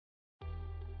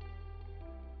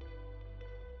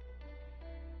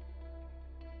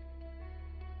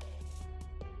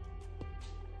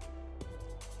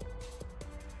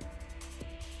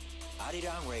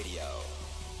HORI7ON Radio.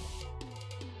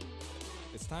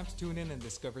 It's time to tune in and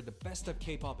discover the best of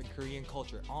K-pop and Korean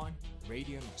culture on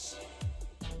Radio News.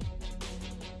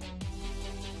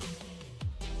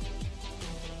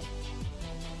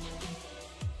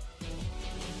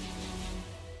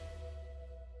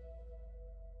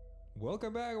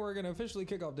 Welcome back. We're going to officially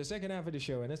kick off the second half of the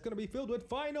show, and it's going to be filled with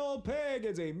Final Peg.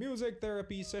 It's a music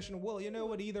therapy session. Well, you know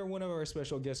what? Either one of our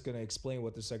special guests going to explain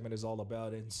what the segment is all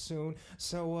about and soon.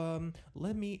 So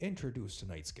let me introduce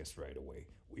tonight's guest right away.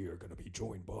 We are going to be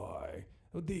joined by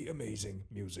the amazing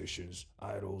musicians,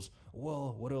 idols.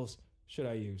 Well, what else should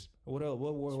I use? What else?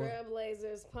 What?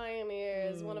 Trailblazers,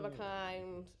 pioneers, one of a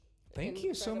kind. Thank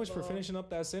you so much for finishing up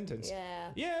that sentence. Yeah.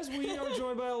 Yes, we are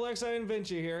joined by AleXa and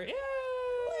VINCI here. Yeah.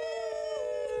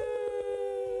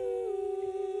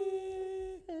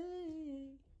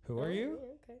 Who are you?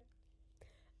 Okay.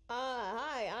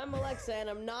 Hi, I'm AleXa, and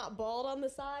I'm not bald on the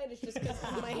side. It's just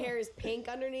because my hair is pink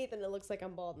underneath, and it looks like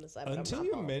I'm bald on the side. Until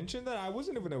you mentioned that, I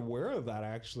wasn't even aware of that,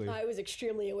 actually. I was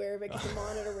extremely aware of it because the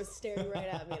monitor was staring right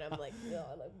at me, and I'm like, no,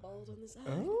 I look bald on the side.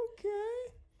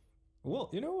 Okay.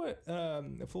 Well, you know what?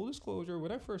 Full disclosure,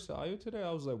 when I first saw you today, I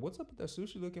was like, what's up with that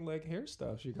sushi looking like hair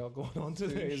stuff she got going on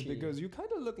today? Is because you kind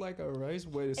of look like a rice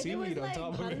with seaweed on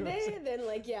top of it. Then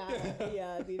like, yeah,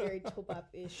 it'd be very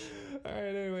top-up-ish. All right,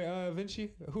 anyway,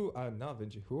 VINCI, not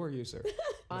VINCI, who are you, sir?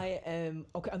 I am,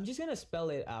 okay, I'm just going to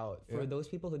spell it out. For those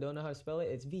people who don't know how to spell it,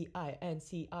 it's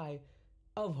VINCI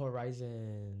of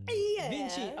Horizon. Yeah.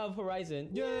 VINCI of Horizon.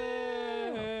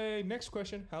 Yay! Next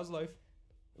question, how's life?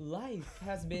 Life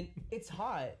has been, it's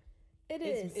hot. It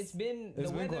is. It's been, the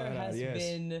weather has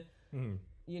been,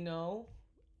 you know,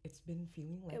 it's been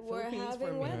feeling like we're Philippines having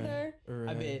for me. weather.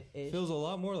 Right. A bit. Feels a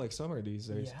lot more like summer these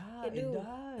days. Yeah, It it do.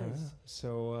 does.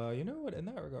 So, you know what? In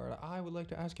that regard, I would like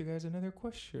to ask you guys another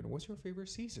question. What's your favorite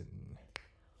season?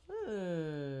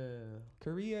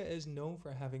 Korea is known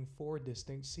for having 4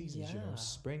 distinct seasons. You know,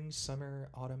 spring, summer,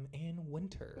 autumn, and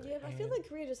winter. Yeah, but I feel like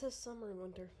Korea just has summer and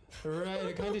winter. Right,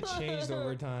 it kind of changed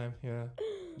over time. Yeah,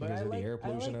 because of the air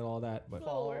pollution and all that. But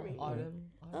Fall,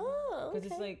 autumn. Oh, okay.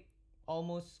 Because it's like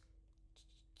almost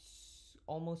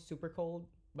super cold,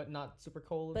 but not super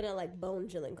cold. But not like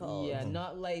bone-chilling cold. Yeah,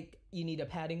 not like you need a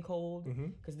padding cold.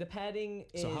 Because the padding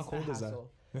is so how cold a is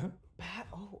hassle. that?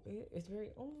 It's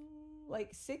very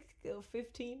like 16. I was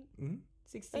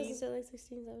gonna say like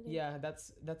 16, 17. Yeah,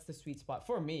 that's the sweet spot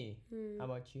for me. How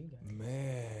about you guys?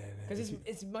 Man, Because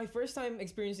it's my first time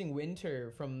experiencing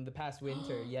winter from the past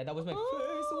winter. Yeah, that was my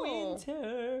first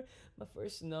winter, my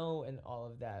first snow, and all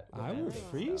of that. I would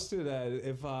freeze to that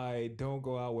if I don't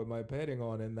go out with my padding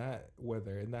on in that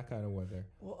weather, in that kind of weather.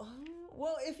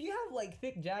 Well, if you have like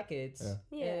thick jackets,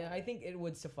 I think it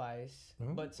would suffice.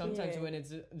 But sometimes when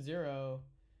it's 0,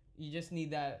 you just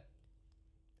need that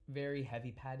very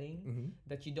heavy padding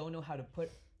that you don't know how to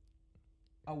put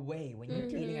away when you're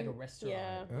eating at a restaurant.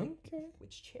 Yeah. Okay.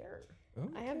 Which chair? Okay.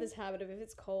 I have this habit of if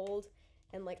it's cold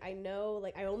and like I know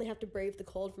like I only have to brave the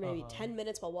cold for maybe 10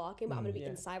 minutes while walking, but I'm gonna be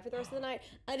inside for the rest of the night,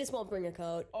 I just won't bring a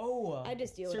coat. I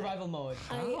just deal with survival mode.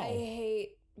 I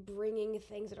hate bringing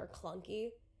things that are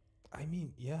clunky. I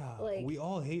mean, yeah, Like, we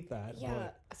all hate that. Yeah,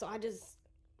 so I just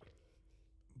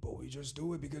But we just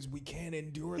do it because we can't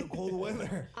endure the cold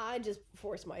weather. I just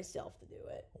force myself to do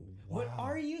it. But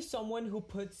are you someone who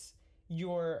puts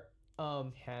your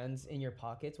hands in your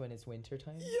pockets when it's winter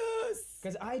time? Yes.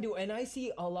 Because I do, and I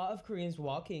see a lot of Koreans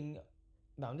walking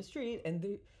down the street,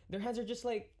 and their hands are just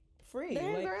like free. Their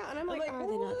hands are out, and I'm like, are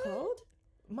they not cold?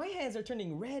 My hands are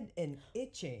turning red and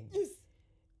itching. Yes.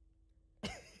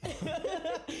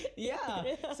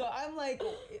 Yeah. So I'm like,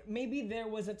 maybe there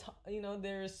was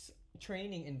there's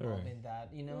training involved in that,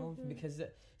 because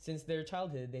since their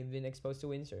childhood they've been exposed to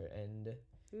winter and.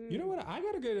 You know what? I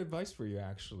got a good advice for you,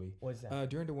 actually. What's that?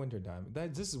 During the winter time.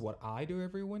 This is what I do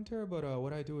every winter, but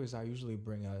what I do is I usually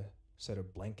bring a set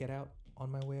of blanket out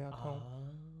on my way out home.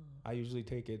 I usually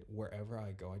take it wherever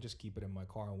I go. I just keep it in my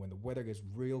car, and when the weather gets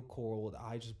real cold,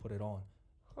 I just put it on.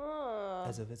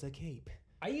 As if it's a cape.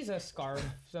 I use a scarf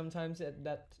sometimes at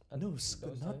that.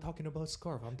 Not talking about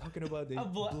scarf. I'm talking about the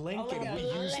blanket like we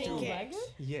used to. Blanket?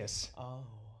 Yes. Oh.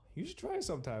 You should try it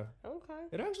sometime. Okay.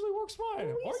 It actually works fine. Are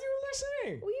you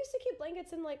listening? We used to keep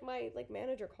blankets in like my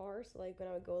manager car, so like when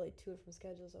I would go like to and from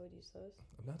schedules, I would use those.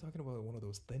 I'm not talking about one of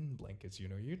those thin blankets,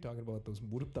 You're talking about those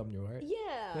murup damnyo, right?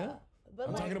 Yeah. But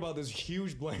I'm talking about those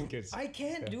huge blankets. I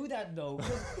can't do that though.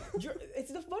 'Cause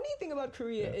it's the funny thing about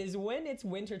Korea is when it's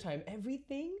wintertime,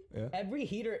 every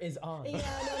heater is on. Yeah, no,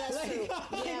 that's true.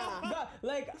 Yeah.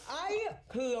 Like I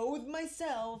clothe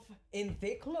myself in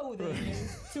thick clothing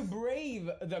to brave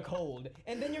the cold,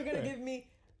 and then you're gonna give me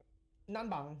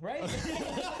nanbang, right?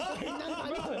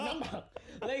 Nanbang.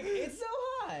 Like, it's so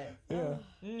hot.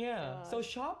 Yeah. So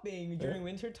shopping during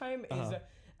wintertime is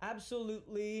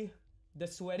absolutely the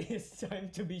sweatiest time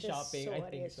to be shopping. I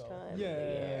think so.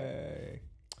 Yay.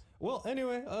 Well,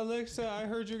 anyway, AleXa, I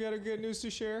heard you got a good news to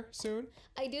share soon.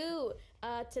 I do.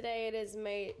 Today it is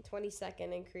May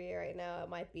 22nd in Korea right now. It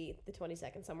might be the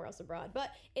 22nd somewhere else abroad.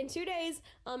 But in 2 days,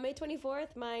 on May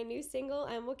 24th, my new single,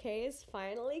 I'm Okay, is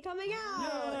finally coming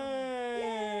out.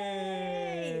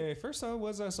 Yay! First off,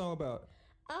 what's that song about?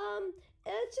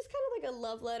 It's just kind of like a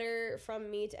love letter from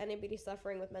me to anybody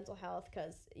suffering with mental health,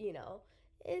 because, you know,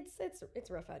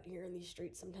 it's rough out here in these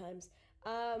streets sometimes.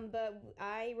 But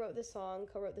I co-wrote the song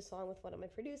with one of my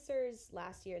producers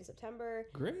last year in September.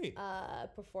 Great.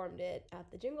 Performed it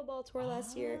at the Jingle Ball tour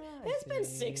last year. It's been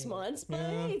 6 months, but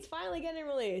hey, it's finally getting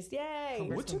released. Yay!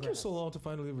 What took you so long to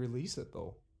finally release it,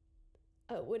 though?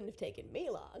 It wouldn't have taken me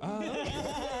long.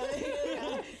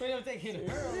 It would have taken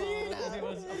her long. It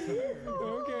was up to her.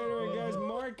 Okay, anyway, guys,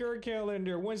 mark your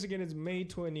calendar. Once again, it's May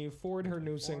 24th. Her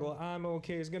new single, I'm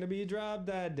Okay, is going to be dropped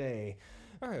that day.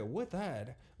 All right, with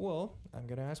that, well, I'm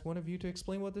going to ask one of you to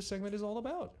explain what this segment is all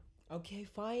about. Okay,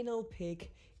 Final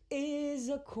Pick is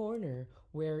a corner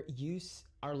where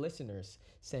our listeners,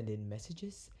 send in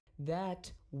messages that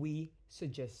we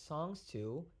suggest songs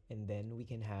to, and then we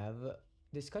can have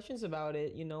discussions about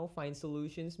it, you know, find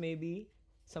solutions maybe.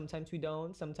 Sometimes we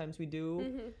don't, sometimes we do.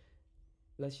 Mm-hmm.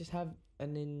 Let's just have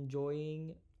an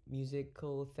enjoying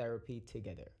musical therapy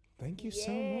together. Thank you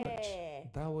so much.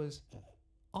 That was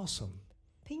awesome.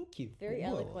 Thank you. Very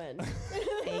eloquent.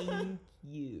 Thank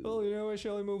you. Well, you know what?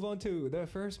 Shall we move on to the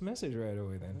first message right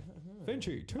away then?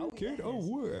 VINCI, take it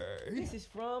away. This is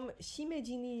from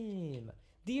Shimejinim.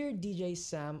 Dear DJ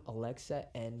Sam, AleXa,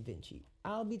 and VINCI,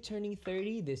 I'll be turning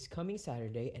 30 this coming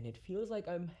Saturday, and it feels like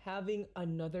I'm having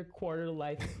another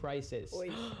quarter-life crisis. Oy,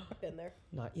 been there.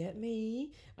 Not yet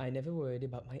me. I never worried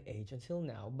about my age until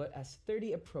now, but as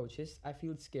 30 approaches, I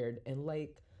feel scared and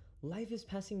like life is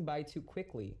passing by too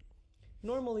quickly.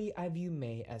 Normally, I view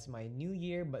May as my new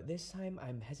year, but this time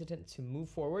I'm hesitant to move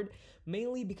forward,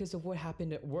 mainly because of what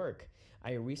happened at work.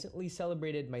 I recently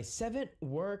celebrated my 7th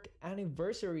work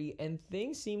anniversary, and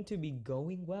things seem to be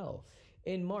going well.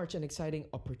 In March, an exciting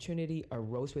opportunity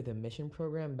arose with a mission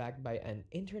program backed by an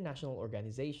international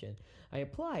organization. I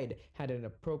applied, had a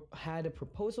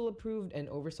proposal approved, and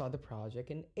oversaw the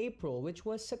project in April, which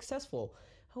was successful.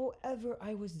 However,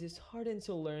 I was disheartened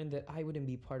to learn that I wouldn't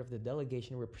be part of the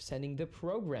delegation representing the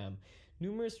program.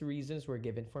 Numerous reasons were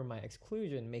given for my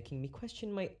exclusion, making me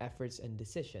question my efforts and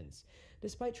decisions.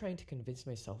 Despite trying to convince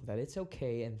myself that it's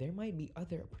okay and there might be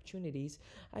other opportunities,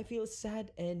 I feel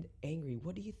sad and angry.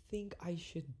 What do you think I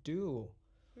should do?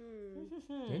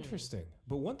 Interesting.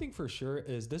 But one thing for sure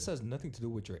is this has nothing to do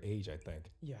with your age, I think.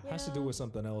 Yeah. It has to do with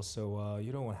something else. So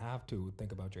you don't have to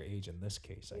think about your age in this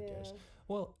case, I guess.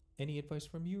 Well, any advice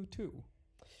from you too?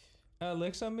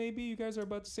 AleXa, maybe you guys are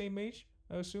about the same age,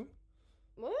 I assume?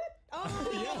 What? Oh,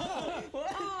 yeah.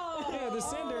 What? Oh, yeah, the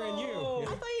sender and you. I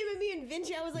thought you meant me and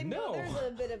VINCI. I was like, no, there's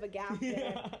a bit of a gap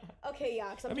there. Okay,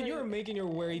 yeah. I mean, you're making your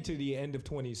way to the end of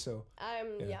 20, so.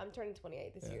 I'm turning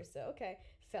 28 this year, so okay.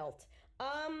 Felt.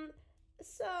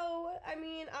 So, I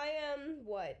mean, I am,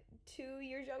 2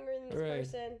 years younger than this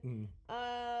person.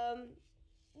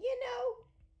 You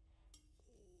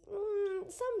know,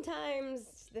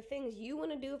 sometimes the things you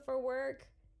want to do for work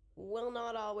will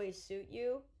not always suit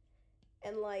you.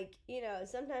 And like, you know,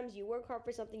 sometimes you work hard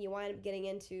for something, you wind up getting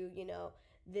into, you know,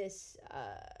 this,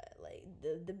 like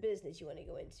the business you want to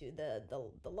go into, the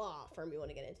law firm you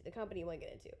want to get into, the company you want to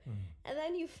get into. And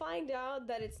then you find out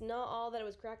that it's not all that it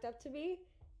was cracked up to be.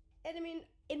 And I mean,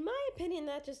 in my opinion,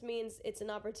 that just means it's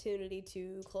an opportunity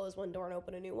to close one door and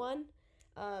open a new one.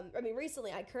 I mean,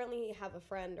 recently, I currently have a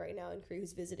friend right now in Korea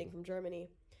who's visiting from Germany.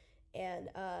 And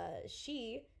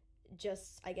she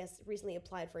just, I guess, recently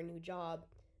applied for a new job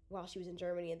while she was in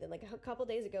Germany. And then like a couple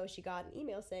days ago, she got an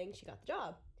email saying she got the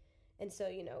job. And so,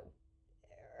 you know,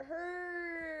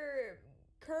 her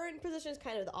current position is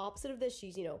kind of the opposite of this.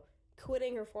 She's, you know,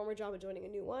 quitting her former job and joining a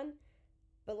new one.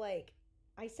 But like,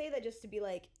 I say that just to be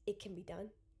like, it can be done.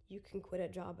 You can quit a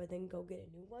job and then go get a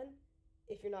new one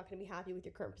if you're not going to be happy with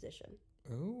your current position.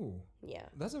 Oh. Yeah.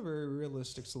 That's a very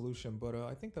realistic solution, but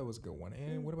I think that was a good one.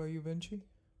 And what about you, VINCI?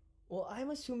 Well, I'm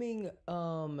assuming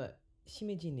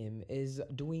Shimejinim is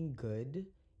doing good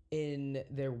in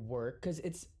their work because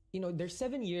it's, you know, they're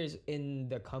 7 years in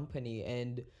the company,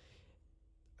 and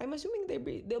I'm assuming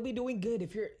they'll be doing good.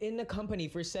 If you're in a company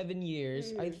for 7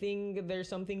 years, I think there's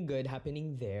something good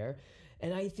happening there.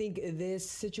 And I think this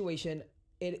situation,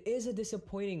 it is a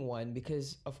disappointing one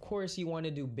because, of course, you want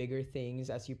to do bigger things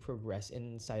as you progress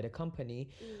inside a company.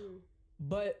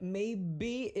 But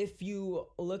maybe if you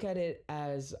look at it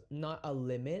as not a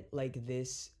limit, like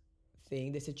this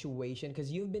thing, the situation,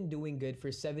 because you've been doing good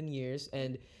for 7 years,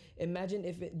 and imagine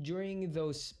if during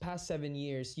those past 7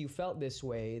 years you felt this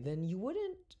way, then you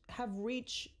wouldn't have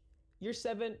reached your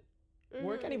 7th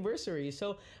work anniversary.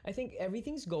 So I think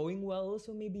everything's going well,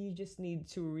 so maybe you just need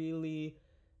to really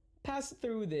pass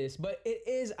through this. But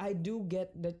I do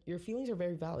get that your feelings are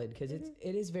very valid, because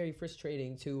it is very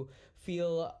frustrating to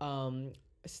feel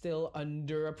still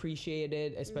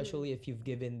underappreciated, especially if you've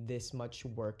given this much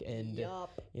work and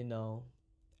you know,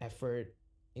 effort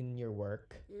in your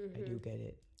work. I do get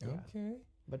it. Okay.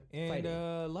 But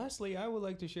lastly, I would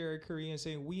like to share a Korean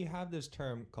saying. We have this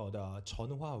term called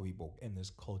전화위복 in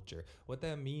this culture. What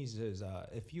that means is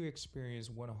if you experience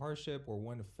one hardship or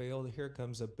one fail, here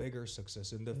comes a bigger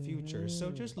success in the future.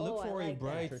 So just look for a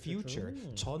bright future.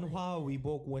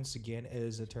 전화위복, once again,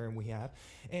 is a term we have.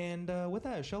 And with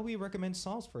that, shall we recommend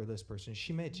songs for this person,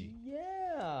 Shimeji?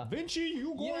 Yeah. Vinci,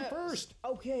 you go first.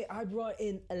 Okay, I brought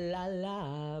in La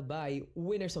La by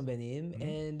Winner Sonbenim,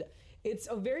 and it's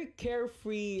a very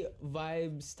carefree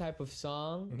vibes type of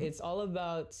song. It's all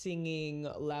about singing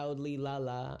loudly La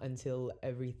La until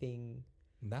everything.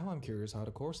 Now I'm curious how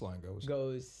the chorus line goes.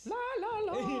 La la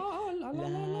la la la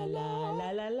la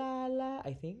la la la la.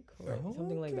 I think, or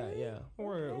something like that. Yeah.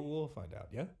 Or we'll find out.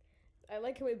 Yeah. I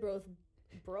like how we both.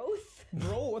 Broth?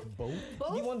 Both?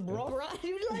 You want broth?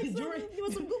 You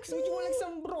want some cooks? Would you want like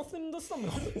some broth in the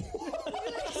stomach?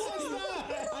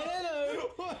 I don't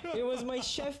know. It was my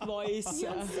chef voice,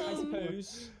 I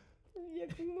suppose.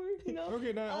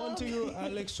 Okay, now on to you,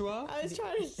 AleXa. I was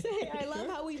trying to say, I love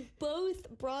how we both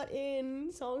brought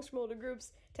in songs from older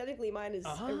groups. Technically, mine is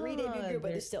a re-debut group,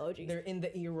 but they're still OGs. They're in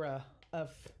the era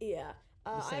of... Yeah.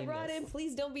 I brought in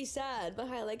Please Don't Be Sad, but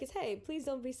highlight is, hey, please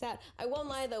don't be sad. I won't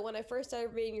lie though, when I first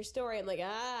started reading your story, I'm like,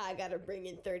 I gotta bring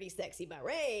in 30 Sexy by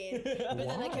Rain. But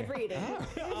then I kept reading.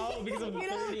 Because of the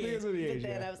 30. Because of the age,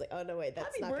 But then I was like, oh no, wait,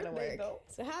 that's not gonna work. Though.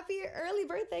 So happy early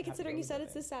birthday, considering you said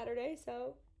it's this Saturday,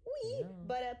 so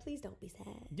but please don't be sad.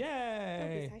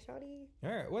 Yay! Don't be sad, shawty.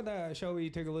 All right, with that, shall we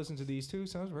take a listen to these two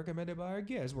songs recommended by our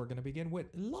guests? We're going to begin with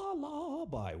La La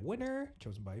by Winner,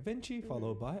 chosen by Vinci,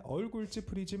 followed by 얼굴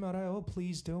찌푸리지 말아요,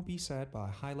 Please Don't Be Sad by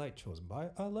Highlight, chosen by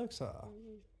AleXa.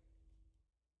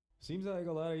 Seems like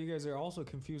a lot of you guys are also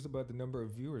confused about the number of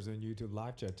viewers on YouTube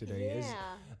live chat today. Yeah.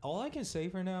 All I can say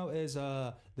for now is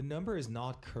the number is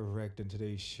not correct in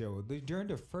today's show. During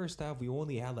the first half, we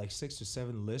only had like 6 to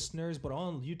 7 listeners, but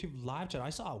on YouTube live chat,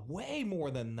 I saw way more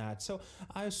than that. So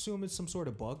I assume it's some sort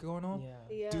of bug going on.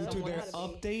 Yeah. Due to their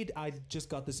update, I just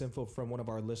got this info from one of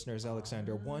our listeners,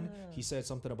 Alexander 1. He said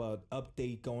something about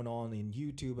update going on in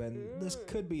YouTube, and this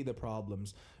could be the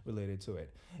problems related to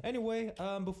it. Anyway,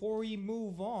 before we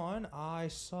move on, I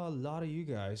saw a lot of you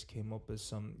guys came up with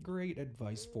some great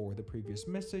advice for the previous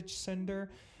message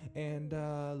sender, and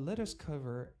let us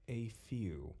cover a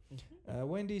few.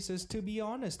 Wendy says, to be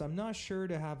honest, I'm not sure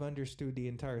to have understood the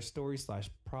entire story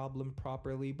 / problem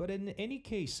properly, but in any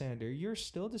case, Sander, you're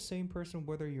still the same person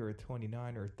whether you're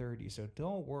 29 or 30, so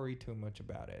don't worry too much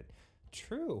about it.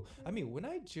 True. I mean, when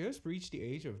I just reached the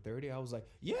age of 30, I was like,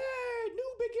 yeah,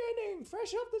 new beginning,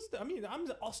 fresh up this. I mean, I'm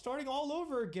starting all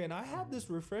over again. I have this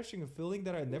refreshing feeling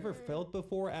that I never felt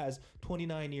before as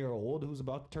 29-year-old who's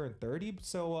about to turn 30.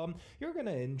 So you're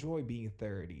gonna enjoy being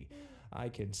 30. I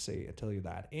can tell you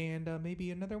that. And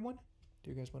maybe another one. Do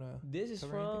you guys want to? This is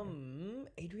from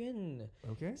Adrian.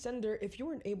 Okay. Sender, if you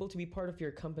weren't able to be part of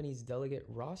your company's delegate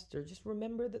roster, just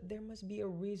remember that there must be a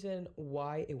reason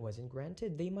why it wasn't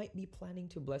granted. They might be planning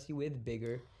to bless you with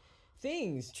bigger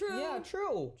things. True. Yeah,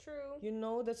 true. True. You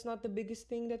know, that's not the biggest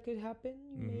thing that could happen.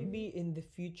 Maybe in the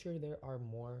future there are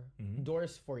more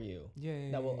doors for you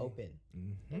that will open.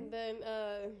 And then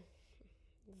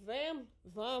Van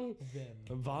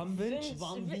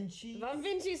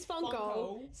Vinci's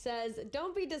Funko says,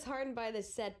 don't be disheartened by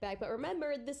this setback, but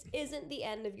remember, this isn't the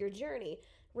end of your journey.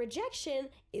 Rejection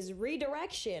is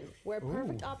redirection, where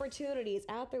perfect opportunity is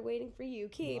out there waiting for you.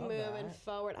 Keep moving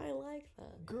forward. I like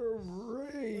that.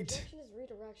 Great. Rejection is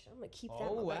redirection. I'm going to keep that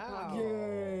in my back pocket.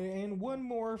 Yay. And one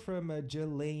more from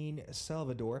Jelaine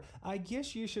Salvador. I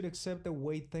guess you should accept the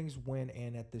way things went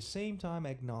and at the same time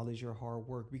acknowledge your hard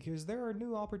work, because there are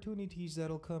new opportunities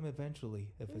that'll come eventually.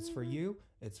 If it's for you,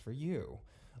 it's for you.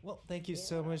 Well, thank you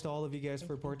so much to all of you guys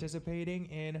for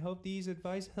participating, and hope these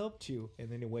advice helped you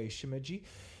in any way, Shimeji.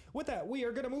 With that, we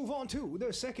are going to move on to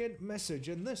the second message,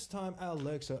 and this time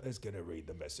AleXa is going to read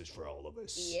the message for all of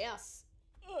us. Yes.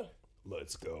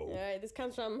 Let's go. All right, this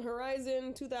comes from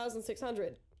Horizon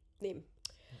 2600. Name.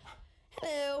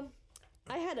 Hello.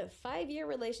 I had a 5-year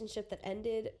relationship that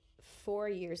ended 4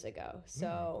 years ago.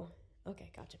 So,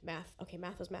 okay, gotcha. Math. Okay,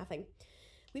 math was mathing.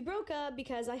 We broke up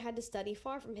because I had to study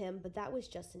far from him, but that was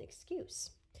just an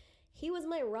excuse. He was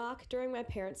my rock during my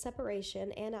parents'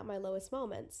 separation and at my lowest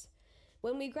moments.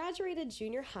 When we graduated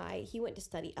junior high, he went to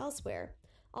study elsewhere.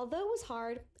 Although it was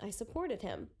hard, I supported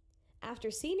him.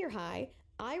 After senior high,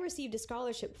 I received a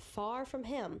scholarship far from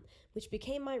him, which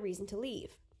became my reason to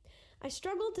leave. I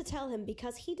struggled to tell him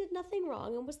because he did nothing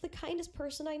wrong and was the kindest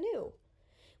person I knew.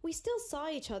 We still saw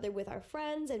each other with our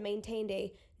friends and maintained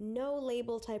a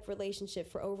no-label type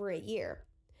relationship for over a year.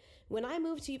 When I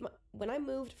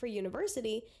moved for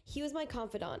university, he was my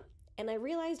confidant, and I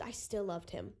realized I still loved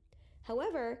him.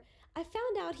 However, I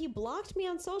found out he blocked me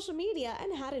on social media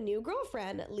and had a new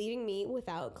girlfriend, leaving me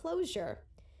without closure.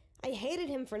 I hated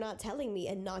him for not telling me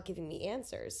and not giving me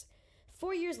answers.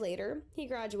 4 years later, he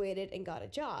graduated and got a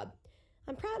job.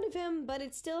 I'm proud of him, but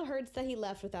it still hurts that he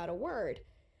left without a word.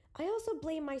 I also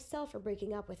blame myself for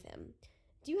breaking up with him.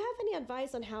 Do you have any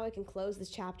advice on how I can close this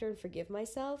chapter and forgive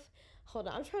myself? Hold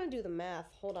on, I'm trying to do the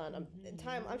math. Hold on, I'm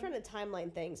trying to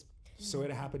timeline things. So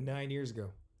it happened 9 years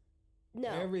ago. No.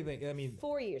 Everything, I mean...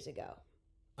 4 years ago.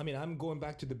 I mean, I'm going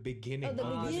back to the beginning.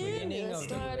 Oh, the beginning. of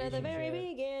Start at the very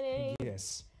beginning.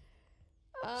 Yes.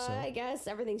 So? I guess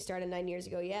everything started 9 years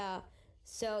ago, yeah.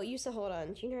 So you said, hold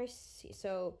on, junior high,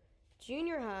 so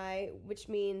junior high, which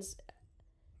means,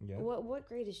 what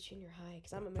grade is junior high?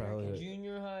 Because I'm American. Probably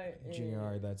junior high. Junior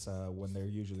high, that's when they're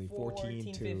usually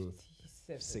 14 to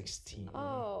 16.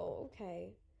 Oh,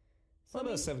 okay. So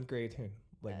about 7th grade.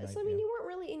 Like so I mean, you weren't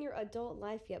really in your adult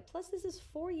life yet. Plus, this is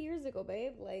 4 years ago,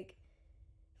 babe. Like,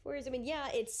 4 years. I mean, yeah,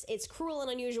 it's cruel and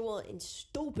unusual and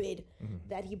stupid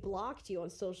that he blocked you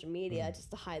on social media just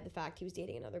to hide the fact he was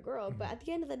dating another girl. But at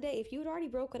the end of the day, if you had already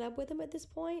broken up with him at this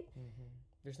point,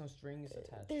 there's no strings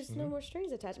attached. There's no more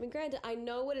strings attached. I mean, granted, I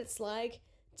know what it's like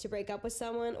to break up with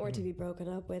someone or to be broken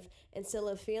up with and still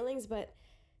have feelings, but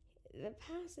the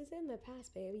past is in the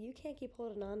past, baby. You can't keep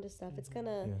holding on to stuff. It's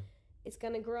gonna... It's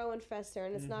going to grow and fester,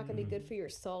 and it's not going to be good for your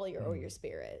soul or your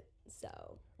spirit.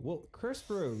 So. Well, Chris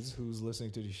Rose, who's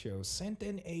listening to the show, sent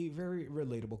in a very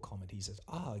relatable comment. He says,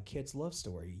 kid's love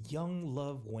story. Young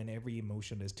love when every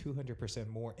emotion is 200%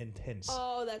 more intense.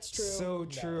 Oh, that's true. So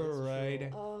true,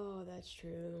 right? True. Oh, that's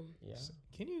true. Yeah. So,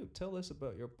 can you tell us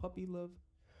about your puppy love,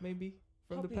 maybe?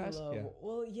 From Puppy the past? love. Yeah.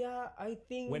 Well, yeah, I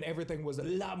think... When everything was a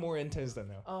lot more intense than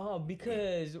now.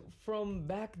 Because from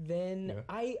back then,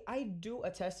 I do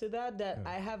attest to that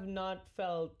I have not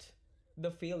felt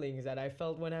the feelings that I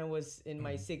felt when I was in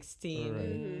my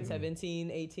 16, 17,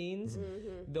 18s.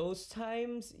 Those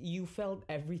times, you felt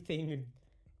everything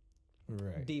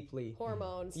deeply.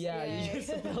 Hormones. Yeah, you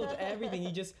just felt everything.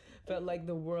 You just felt like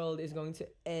the world is going to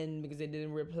end because they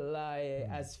didn't reply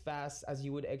as fast as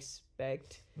you would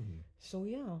expect. So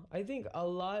yeah, I think a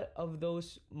lot of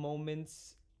those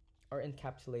moments are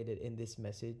encapsulated in this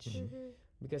message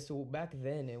because back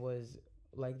then it was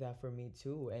like that for me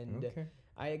too, and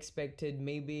I expected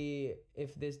maybe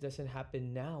if this doesn't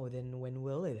happen now, then when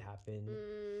will it happen?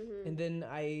 And then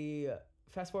I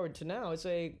fast forward to now, it's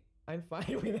like I'm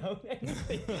fine without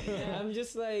anything. I'm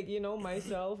just like,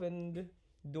 myself and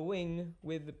doing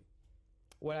with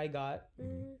what I got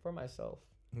for myself.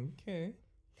 Okay.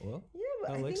 Well, yeah,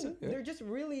 but AleXa, I think they're just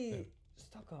really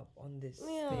stuck up on this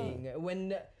thing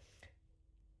when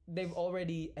they've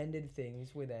already ended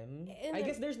things with them. And I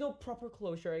guess there's no proper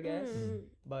closure, I guess.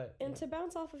 But to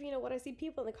bounce off of what I see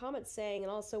people in the comments saying, and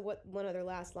also what one of their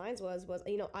last lines was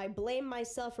I blame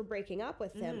myself for breaking up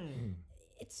with him.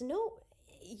 It's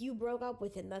you broke up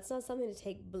with him. That's not something to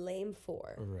take blame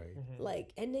for. Right.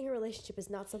 Like, ending a relationship is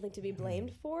not something to be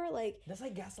blamed for. Like, that's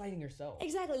like gaslighting yourself.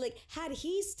 Exactly. Like, had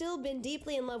he still been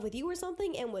deeply in love with you or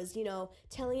something and was,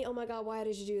 telling you, oh my God, why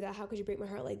did you do that? How could you break my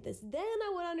heart like this? Then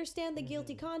I would understand the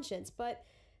guilty conscience. But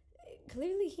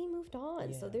clearly he moved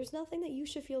on. So there's nothing that you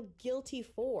should feel guilty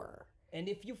for. And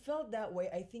if you felt that way,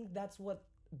 I think that's what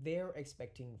they're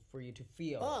expecting for you to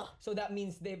feel. So that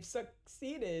means they've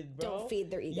succeeded, bro. Don't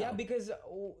feed their ego. Yeah, because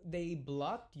they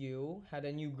blocked you, had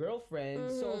a new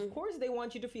girlfriend. So of course they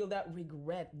want you to feel that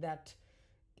regret, that,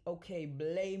 okay,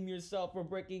 blame yourself for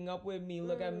breaking up with me.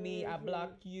 Look at me, I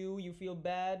blocked you, you feel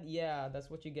bad. Yeah, that's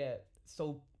what you get.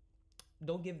 So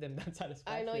don't give them that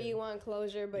satisfaction. I know you want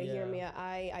closure, but hear me.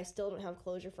 I still don't have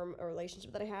closure from a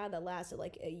relationship that I had that lasted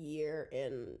like a year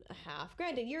and a half.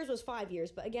 Granted, yours was 5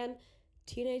 years, but again,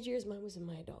 teenage years, mine was in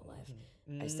my adult life.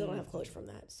 I still don't have closure from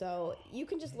that. So you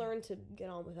can just learn to get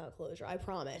on without closure. I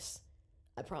promise.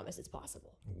 I promise it's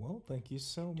possible. Well, thank you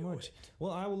so much.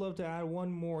 Well, I would love to add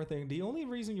one more thing. The only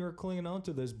reason you're clinging on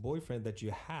to this boyfriend that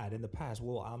you had in the past,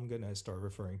 well, I'm going to start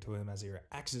referring to him as your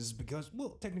ex, is because,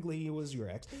 well, technically he was your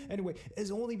ex. Anyway, is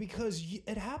only because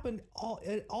it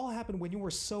all happened when you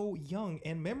were so young,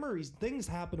 and memories, things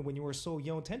happen when you were so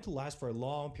young tend to last for a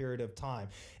long period of time.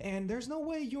 And there's no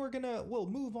way you're going to, well,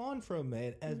 move on from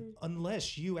it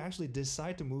unless you actually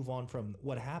decide to move on from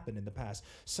what happened in the past.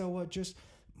 So just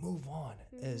move on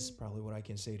is probably what I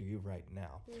can say to you right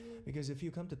now. Because if you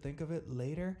come to think of it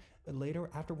later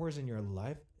afterwards in your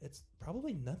life, it's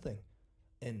probably nothing.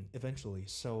 And eventually.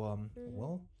 So,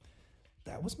 well,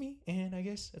 that was me. And I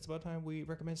guess it's about time we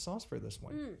recommend sauce for this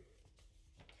one.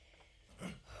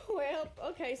 Well,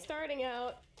 okay, starting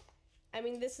out, I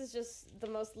mean, this is just the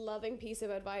most loving piece of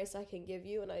advice I can give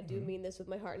you. And I do mean this with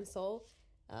my heart and soul.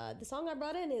 The song I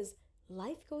brought in is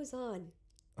Life Goes On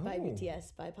by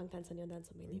BTS, by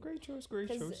방탄소년단. Great choice, great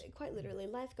choice. Because quite literally,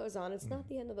 life goes on. It's not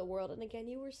the end of the world. And again,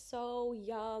 you were so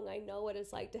young. I know what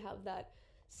it's like to have that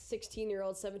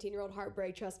 16-year-old, 17-year-old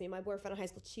heartbreak. Trust me, my boyfriend in high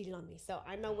school cheated on me. So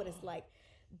I know what it's like.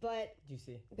 But,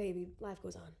 baby, life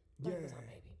goes on. Life goes on,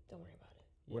 baby. Don't worry about it.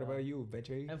 What about you,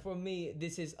 VINCI? And for me,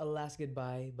 this is A Last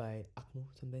Goodbye by Akmu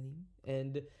선배님.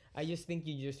 And I just think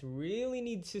you just really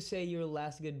need to say your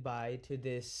last goodbye to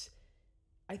this.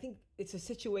 I think it's a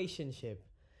situationship.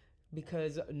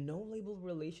 Because no label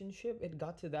relationship, it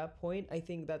got to that point. I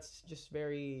think that's just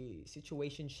very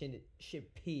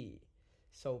situationship-y.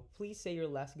 So please say your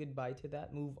last goodbye to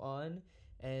that, move on,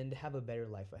 and have a better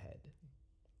life ahead.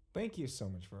 Thank you so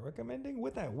much for recommending.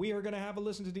 With that, we are going to have a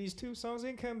listen to these two songs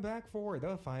and come back for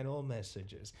the final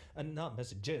messages. Not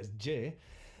messages,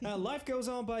 Life Goes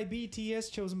On by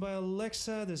BTS, chosen by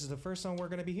AleXa. This is the first song we're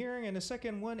going to be hearing. And the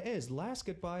second one is Last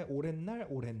Goodbye, 오랜 날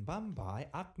오랜 밤 by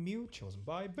AKMU, chosen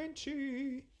by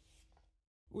VINCI.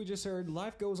 We just heard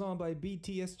Life Goes On by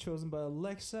BTS, chosen by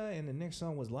AleXa, and the next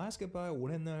song was Last Goodbye,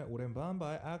 오랜 날 오랜 밤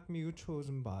by AKMU,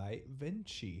 chosen by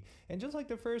VINCI. And just like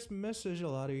the first message, a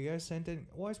lot of you guys sent in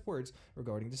wise words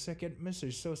regarding the second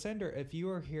message. So sender, if you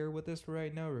are here with us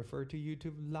right now, refer to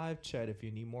YouTube live chat if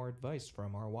you need more advice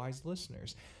from our wise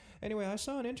listeners. Anyway, I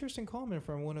saw an interesting comment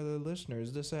from one of the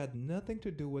listeners. This had nothing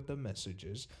to do with the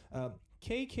messages.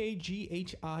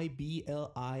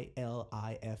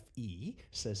 KKGHIBLILIFE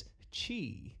says,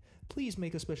 Chi, please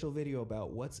make a special video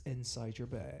about what's inside your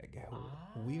bag.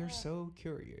 We are so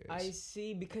curious. I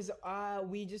see, because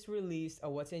we just released a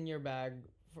What's in Your Bag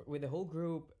with the whole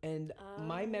group, and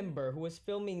my member who was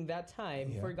filming that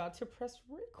time forgot to press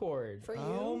record. For you?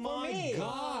 Oh my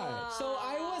God. So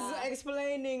I was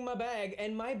explaining my bag,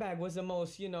 and my bag was the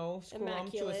most,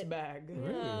 scrumptious bag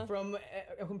from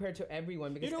compared to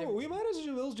everyone. Because we might as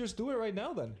well just do it right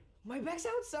now then. My bag's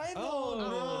outside though. Oh,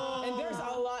 no. And there's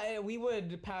a lot. We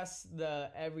would pass the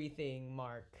everything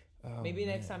mark. Maybe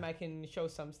next time I can show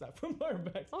some stuff from our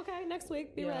bags. Okay, next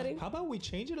week. Be ready. How about we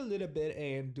change it a little bit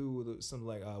and do some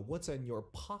like what's in your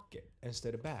pocket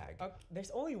instead of bag?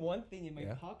 There's only one thing in my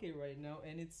pocket right now,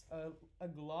 and it's a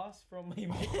gloss from my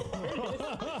makeup artist.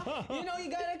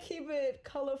 You gotta keep it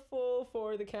colorful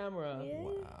for the camera. Yeah.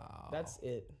 Wow. That's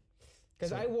it.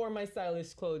 Because I wore my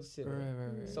stylist clothes today.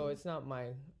 Right. So it's not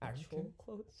my actual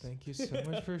clothes. Thank you so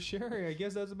much for sharing. I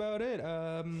guess that's about it.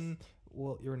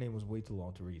 Well, your name was way too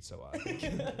long to read, so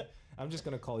I'm just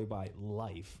going to call you by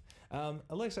Life.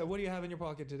 AleXa, what do you have in your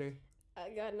pocket today?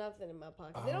 I got nothing in my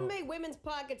pocket. They don't make women's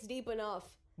pockets deep enough.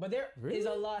 But there is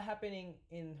a lot happening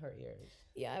in her ears.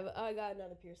 Yeah, I got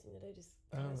another piercing that I just...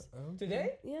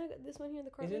 Today? Yeah, I got this one here in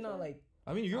the carpet. Is it not like...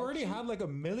 I mean, you already have like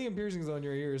 1 million piercings on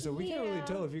your ears, so we can't really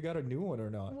tell if you got a new one or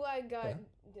not. Well, I got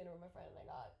dinner with my friend, and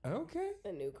I got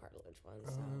a new cartilage one.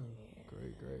 So,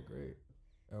 Great.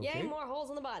 Okay. Yay, more holes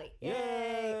in the body.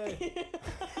 Yay!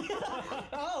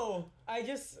 Oh, I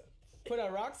just put a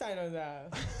rock sign on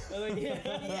that. I was like, yeah.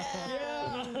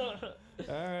 All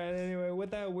right, anyway,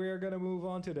 with that, we're going to move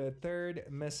on to the third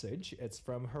message. It's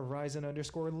from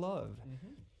Horizon_love.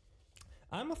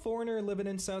 I'm a foreigner living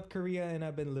in South Korea, and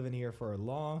I've been living here for a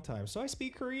long time, so I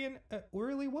speak Korean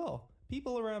really well.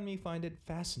 People around me find it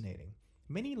fascinating.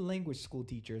 Many language school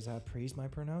teachers have praised my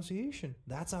pronunciation.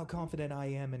 That's how confident I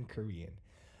am in Korean.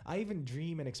 I even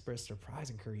dream and express surprise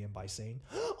in Korean by saying,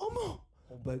 "Omo!"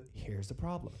 But here's the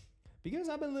problem. Because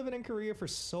I've been living in Korea for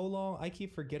so long, I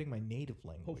keep forgetting my native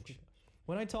language.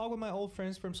 When I talk with my old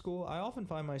friends from school, I often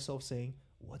find myself saying,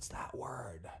 "What's that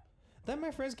word?" Then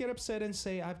my friends get upset and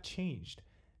say I've changed.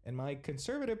 And my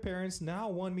conservative parents now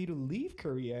want me to leave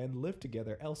Korea and live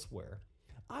together elsewhere.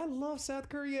 I love South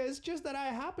Korea, it's just that I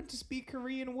happen to speak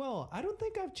Korean well. I don't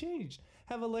think I've changed.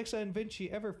 Have Alexa and Vinci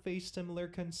ever faced similar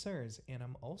concerns? And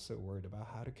I'm also worried about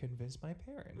how to convince my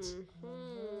parents.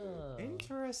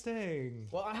 Interesting.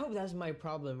 Well, I hope that's my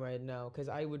problem right now, because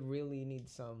I would really need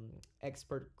some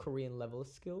expert Korean level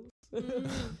skills.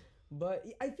 But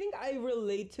I think I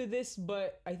relate to this,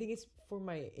 but I think it's for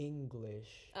my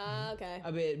English. Okay.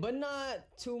 A bit, but not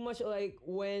too much. Like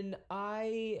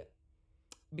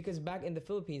because back in the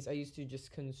Philippines, I used to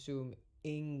just consume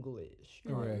English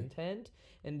content.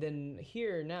 And then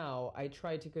here now, I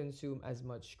try to consume as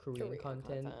much Korean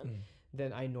content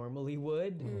than I normally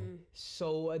would.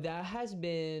 So that has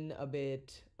been a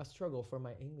bit a struggle for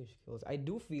my English skills. I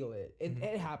do feel it.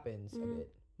 It happens a bit.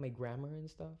 My grammar and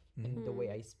stuff, and the way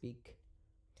I speak.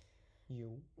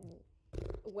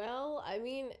 Well, I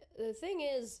mean, the thing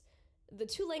is, the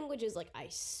two languages like I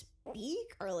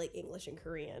speak are like English and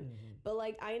Korean, but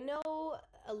like I know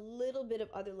a little bit of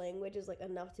other languages, like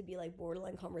enough to be like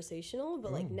borderline conversational,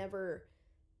 but like never,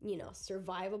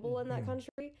 survivable in that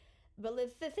country. But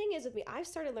the thing is with me, I've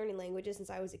started learning languages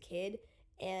since I was a kid,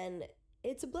 and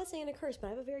it's a blessing and a curse, but I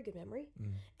have a very good memory.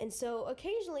 And so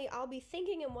occasionally I'll be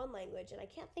thinking in one language and I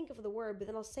can't think of the word, but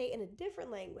then I'll say it in a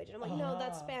different language. And I'm like, no,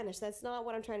 that's Spanish. That's not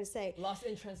what I'm trying to say. Lost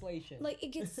in translation. Like it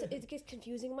gets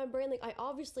confusing in my brain. Like I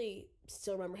obviously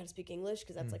still remember how to speak English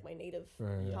because that's like my native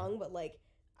tongue, but like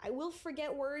I will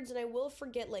forget words and I will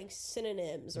forget like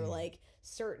synonyms or like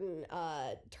certain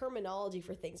terminology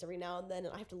for things every now and then.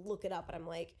 And I have to look it up and I'm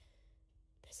like,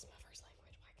 this is my first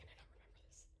language. Why can I not remember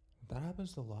this? That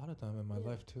happens a lot of time in my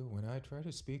life too. When I try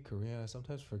to speak Korean, I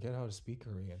sometimes forget how to speak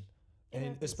Korean.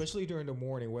 And especially during the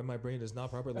morning when my brain is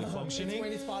not properly functioning.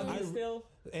 When it's foggy still.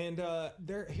 And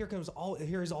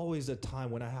here's always a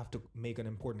time when I have to make an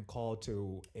important call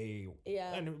to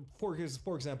and for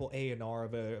example A&R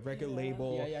of a record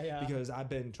label because I've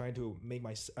been trying to make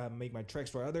my tracks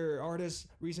for other artists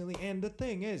recently. And the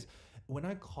thing is, when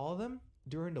I call them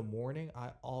during the morning, I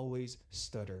always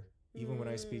stutter. Even when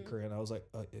I speak Korean, I was like,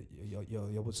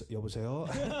 여보세요?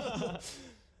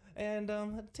 And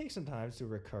it takes some time to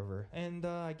recover. And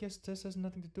I guess this has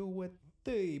nothing to do with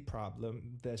the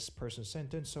problem this person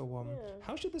sent in. So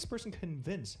how should this person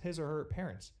convince his or her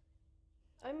parents?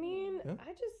 I mean,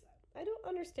 I don't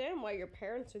understand why your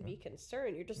parents would be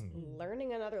concerned. You're just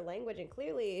learning another language. And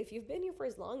clearly, if you've been here for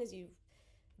as long as you've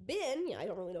been, I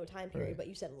don't really know a time period, but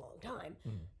you said a long time.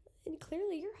 And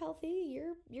clearly you're healthy,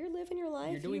 you're living your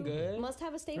life. You're doing good. Must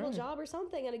have a stable job or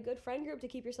something and a good friend group to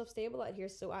keep yourself stable out here.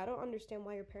 So I don't understand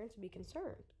why your parents would be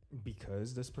concerned.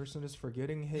 Because this person is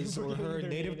forgetting his or her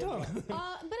native tongue. But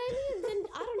I mean, then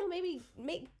I don't know, maybe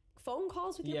make phone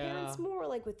calls with your parents more,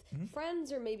 like with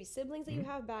friends or maybe siblings that you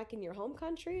have back in your home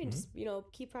country, and just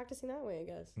keep practicing that way, I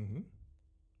guess.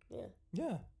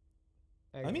 Yeah.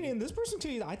 I mean, in this person's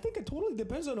case, I think it totally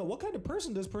depends on what kind of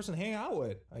person this person hang out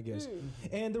with, I guess.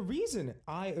 And the reason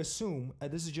I assume,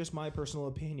 this is just my personal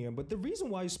opinion, but the reason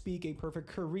why I speak a perfect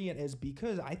Korean is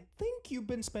because I think you've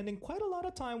been spending quite a lot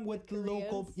of time with the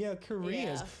local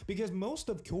Koreans. Because most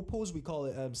of Kyopos, we call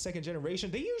it second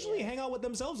generation, they usually hang out with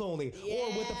themselves only or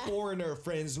with the foreigner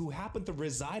friends who happen to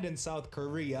reside in South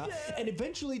Korea. And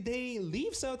eventually they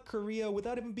leave South Korea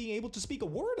without even being able to speak a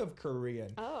word of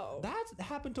Korean. That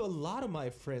happened to a lot of my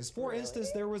friends. For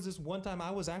instance, there was this one time, I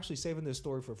was actually saving this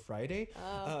story for Friday.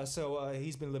 So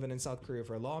he's been living in South Korea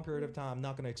for a long period of time. I'm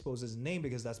not going to expose his name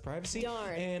because that's privacy.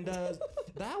 Darn. And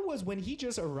that was when he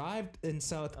just arrived in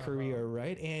South Korea,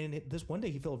 right? And this one day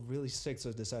he felt really sick,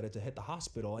 so decided to hit the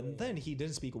hospital. And then he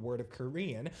didn't speak a word of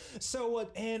Korean. So,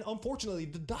 and unfortunately,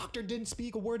 the doctor didn't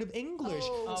speak a word of English.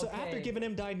 So after giving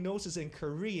him diagnosis in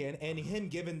Korean and him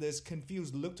giving this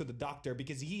confused look to the doctor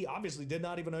because he obviously did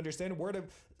not even understand a word of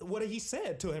what he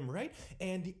said to him, right?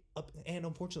 And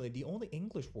unfortunately, the only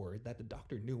English word that the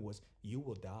doctor knew was "you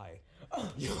will die."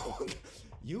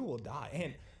 You will die.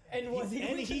 And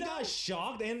he got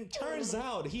shocked, and turns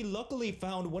out he luckily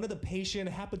found one of the patient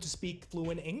happened to speak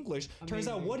fluent English. Turns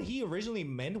out what he originally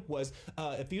meant was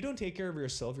if you don't take care of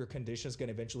yourself, your condition is going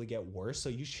to eventually get worse. So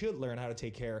you should learn how to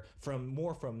take care from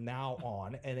now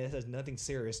on, and it has nothing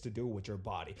serious to do with your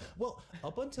body. Well,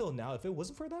 up until now, if it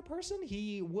wasn't for that person,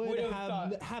 he would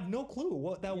have no clue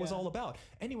what that was all about.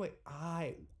 Anyway,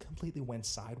 I completely went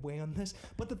sideways on this.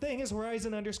 But the thing is,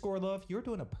 Horizon_Love, you're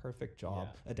doing a perfect job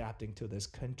adapting to this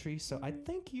country. So I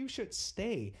think you should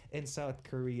stay in South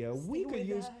Korea. We could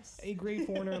use a great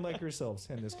foreigner like yourselves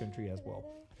in this country as well.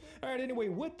 All right, anyway,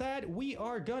 with that, we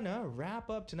are gonna wrap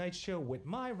up tonight's show with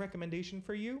my recommendation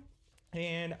for you.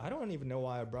 And I don't even know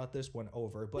why I brought this one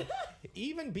over, but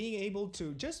even being able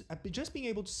to just being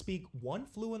able to speak one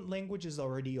fluent language is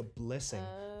already a blessing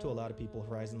to a lot of people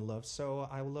Horizon loves. So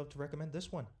I would love to recommend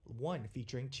this one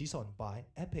featuring Jisun by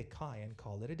Epic High, and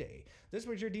call it a day. This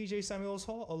was your DJ Samuels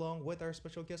Hall along with our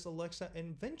special guest AleXa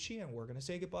and VINCI, and we're gonna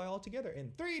say goodbye all together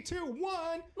in 3, 2,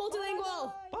 1.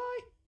 Multilingual. Bye.